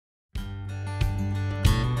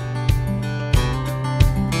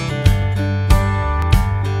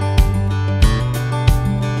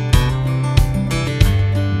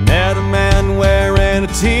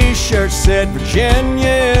t-shirt said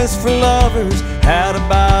Virginia is for lovers, had a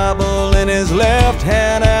Bible in his left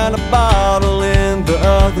hand and a bottle in the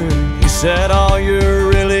other. He said all you're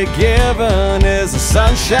really given is the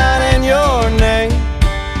sunshine in your name.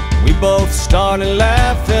 We both started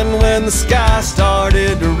laughing when the sky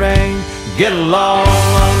started to rain. Get along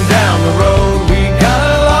on down the road, we got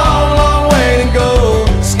a long, long way to go.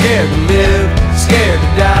 Scared to live, scared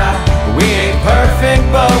to die. We ain't perfect,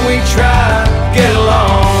 but we try. Get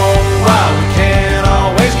along while we can.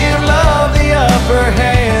 Always give love the upper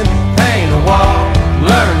hand. Paint a wall,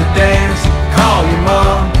 learn to dance. Call your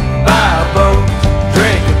mom, buy a boat,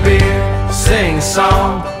 drink a beer, sing a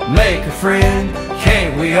song, make a friend.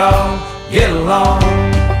 Can't we all get along?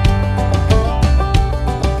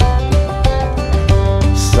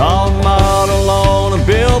 Saw a model on a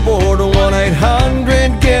billboard,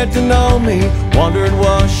 1-800-GET-TO-KNOW-ME. Wondered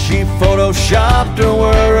was she photoshopped or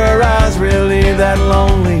were her eyes really that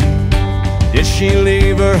lonely? Did she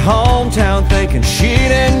leave her hometown thinking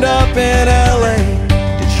she'd end up in LA?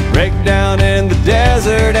 Did she break down in the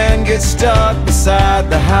desert and get stuck beside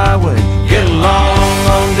the highway? Get along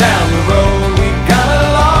on down the road.